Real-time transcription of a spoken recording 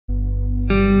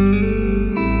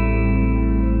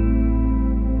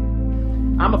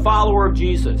I'm a follower of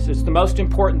Jesus. It's the most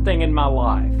important thing in my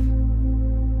life.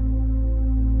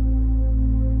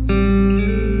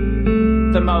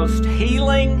 The most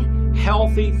healing,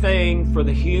 healthy thing for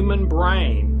the human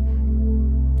brain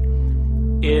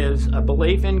is a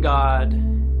belief in God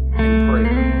and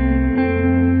prayer.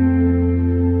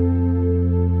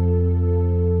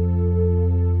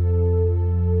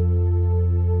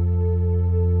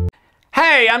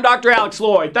 Hey, I'm Dr. Alex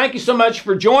Lloyd. Thank you so much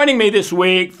for joining me this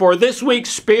week for this week's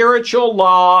Spiritual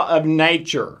Law of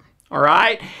Nature. All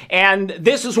right? And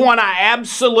this is one I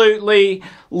absolutely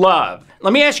love.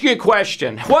 Let me ask you a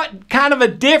question. What kind of a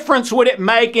difference would it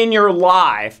make in your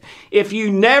life if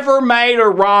you never made a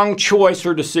wrong choice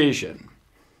or decision?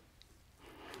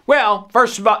 Well,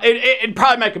 first of all, it'd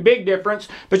probably make a big difference,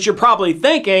 but you're probably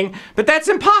thinking, but that's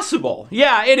impossible.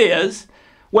 Yeah, it is.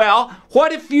 Well,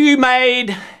 what if you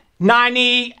made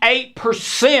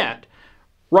 98%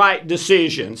 right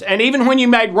decisions, and even when you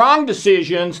made wrong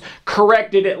decisions,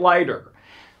 corrected it later?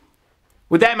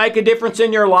 Would that make a difference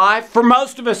in your life? For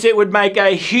most of us, it would make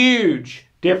a huge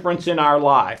difference in our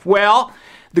life. Well,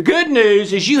 the good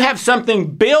news is you have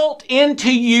something built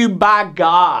into you by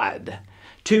God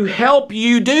to help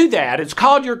you do that. It's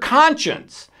called your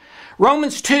conscience.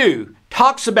 Romans 2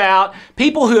 talks about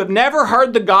people who have never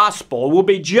heard the gospel will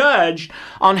be judged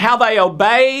on how they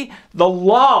obey the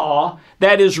law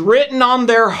that is written on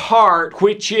their heart,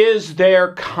 which is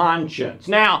their conscience.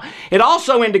 Now, it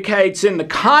also indicates in the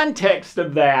context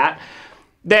of that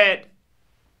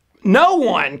no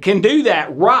one can do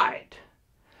that right.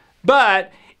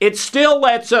 But it still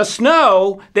lets us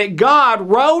know that God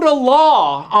wrote a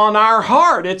law on our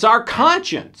heart. It's our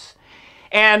conscience.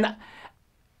 And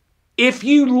if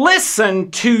you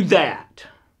listen to that,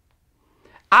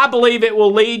 I believe it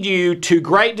will lead you to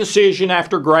great decision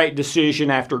after great decision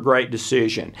after great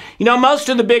decision. You know, most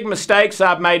of the big mistakes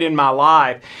I've made in my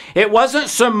life, it wasn't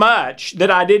so much that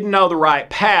I didn't know the right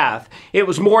path. It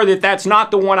was more that that's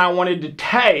not the one I wanted to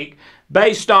take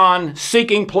based on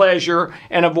seeking pleasure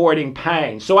and avoiding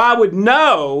pain. So I would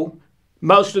know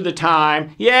most of the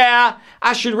time, yeah,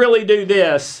 I should really do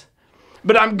this,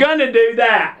 but I'm going to do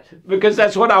that because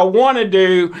that's what I want to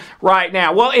do right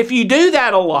now. Well, if you do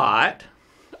that a lot,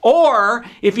 or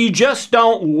if you just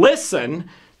don't listen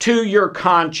to your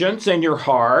conscience and your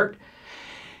heart,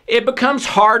 it becomes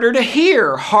harder to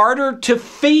hear, harder to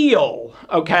feel,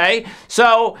 okay?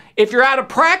 So if you're out of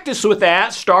practice with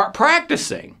that, start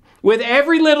practicing. With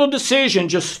every little decision,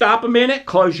 just stop a minute,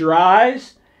 close your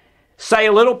eyes, say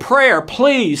a little prayer.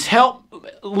 Please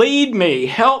lead me,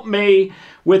 help me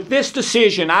with this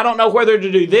decision. I don't know whether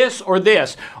to do this. Or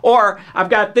I've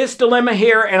got this dilemma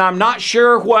here and I'm not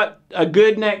sure what a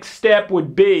good next step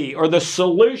would be or the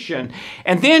solution.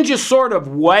 And then just sort of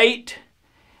wait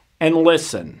and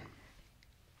listen.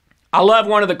 I love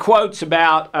one of the quotes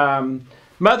about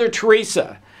Mother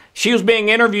Teresa. She was being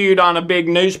interviewed on a big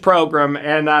news program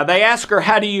and they asked her,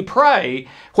 how do you pray?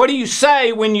 What do you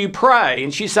say when you pray?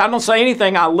 And she said, I don't say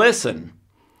anything, I listen.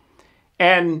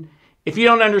 And if you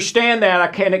don't understand that, I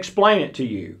can't explain it to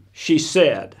you, she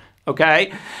said.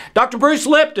 Okay? Dr. Bruce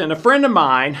Lipton, a friend of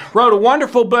mine, wrote a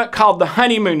wonderful book called The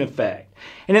Honeymoon Effect.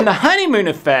 And in The Honeymoon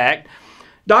Effect,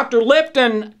 Dr.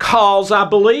 Lipton calls, I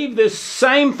believe, this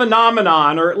same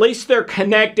phenomenon, or at least they're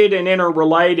connected and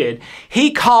interrelated.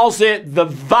 He calls it the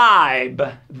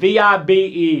vibe,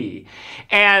 V-I-B-E,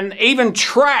 and even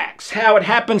tracks how it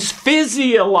happens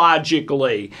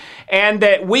physiologically. And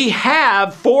that we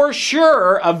have, for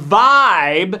sure, a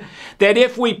vibe that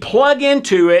if we plug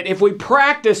into it, if we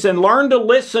practice and learn to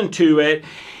listen to it,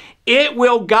 it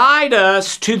will guide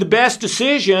us to the best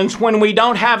decisions when we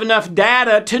don't have enough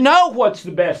data to know what's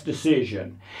the best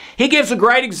decision. He gives a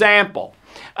great example.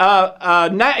 A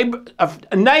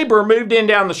neighbor moved in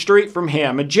down the street from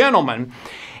him, a gentleman,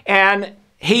 and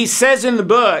he says in the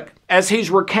book, as he's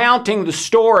recounting the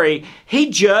story, he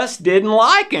just didn't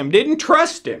like him, didn't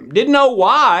trust him, didn't know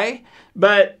why,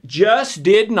 but just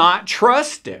did not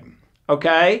trust him.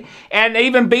 Okay? And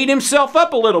even beat himself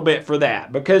up a little bit for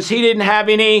that because he didn't have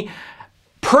any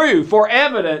proof or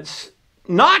evidence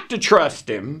not to trust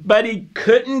him, but he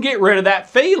couldn't get rid of that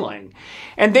feeling.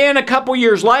 And then a couple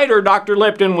years later, Dr.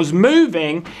 Lipton was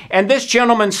moving, and this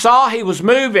gentleman saw he was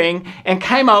moving and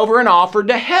came over and offered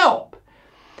to help.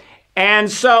 And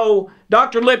so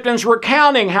Dr. Lipton's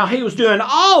recounting how he was doing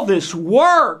all this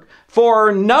work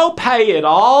for no pay at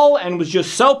all and was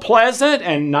just so pleasant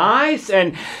and nice.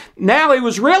 And now he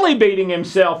was really beating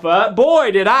himself up.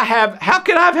 Boy, how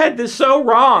could I have had this so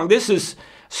wrong? This is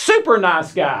super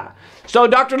nice guy. So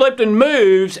Dr. Lipton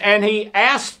moves and he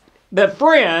asked the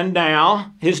friend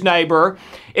now, his neighbor,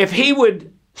 if he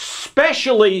would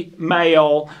specially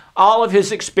mail all of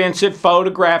his expensive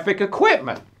photographic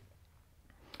equipment.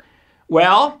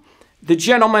 Well, the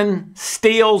gentleman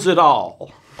steals it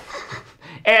all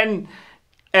and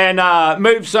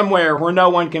moves somewhere where no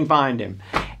one can find him.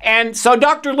 And so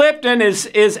Dr. Lipton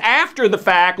is after the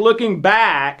fact, looking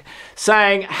back,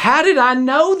 saying, how did I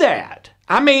know that?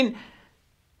 I mean,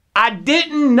 I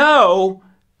didn't know,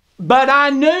 but I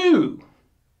knew.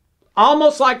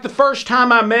 Almost like the first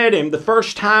time I met him, the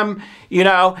first time,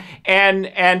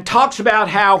 and talks about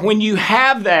how when you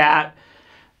have that,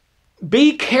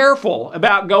 be careful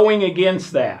about going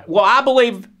against that. Well, I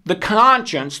believe the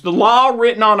conscience, the law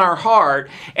written on our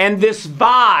heart, and this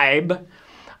vibe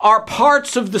are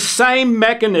parts of the same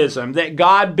mechanism that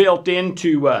God built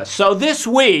into us. So this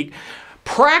week,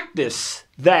 practice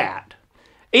that.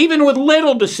 Even with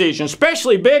little decisions,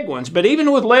 especially big ones, but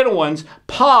even with little ones,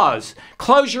 pause,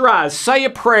 close your eyes, say a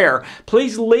prayer.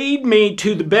 Please lead me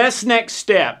to the best next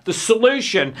step, the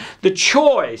solution, the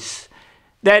choice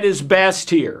that is best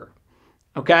here.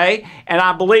 Okay? And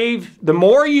I believe the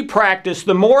more you practice,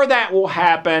 the more that will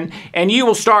happen, and you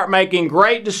will start making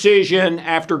great decision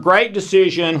after great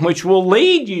decision, which will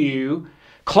lead you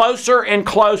closer and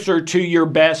closer to your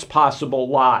best possible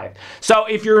life. So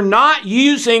if you're not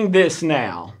using this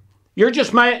now, you're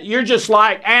just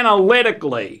like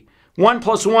analytically, 1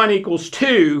 + 1 =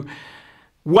 2,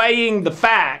 weighing the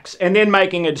facts and then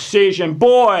making a decision.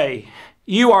 Boy,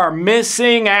 you are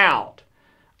missing out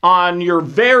on your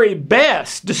very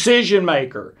best decision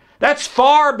maker. That's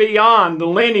far beyond the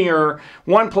linear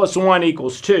 1 + 1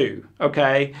 = 2,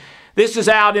 okay? This is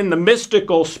out in the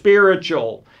mystical,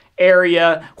 spiritual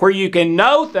area where you can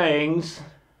know things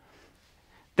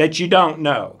that you don't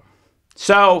know.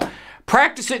 So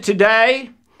practice it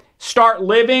today. Start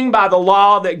living by the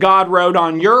law that God wrote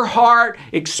on your heart.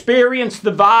 Experience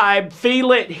the vibe.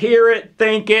 Feel it, hear it,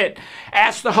 think it.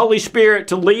 Ask the Holy Spirit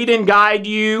to lead and guide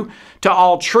you to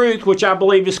all truth, which I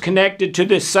believe is connected to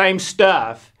this same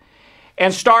stuff.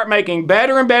 And start making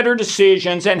better and better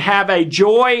decisions and have a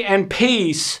joy and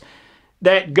peace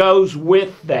that goes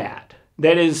with that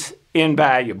is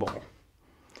invaluable.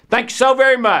 Thank you so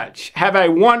very much. Have a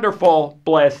wonderful,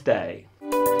 blessed day.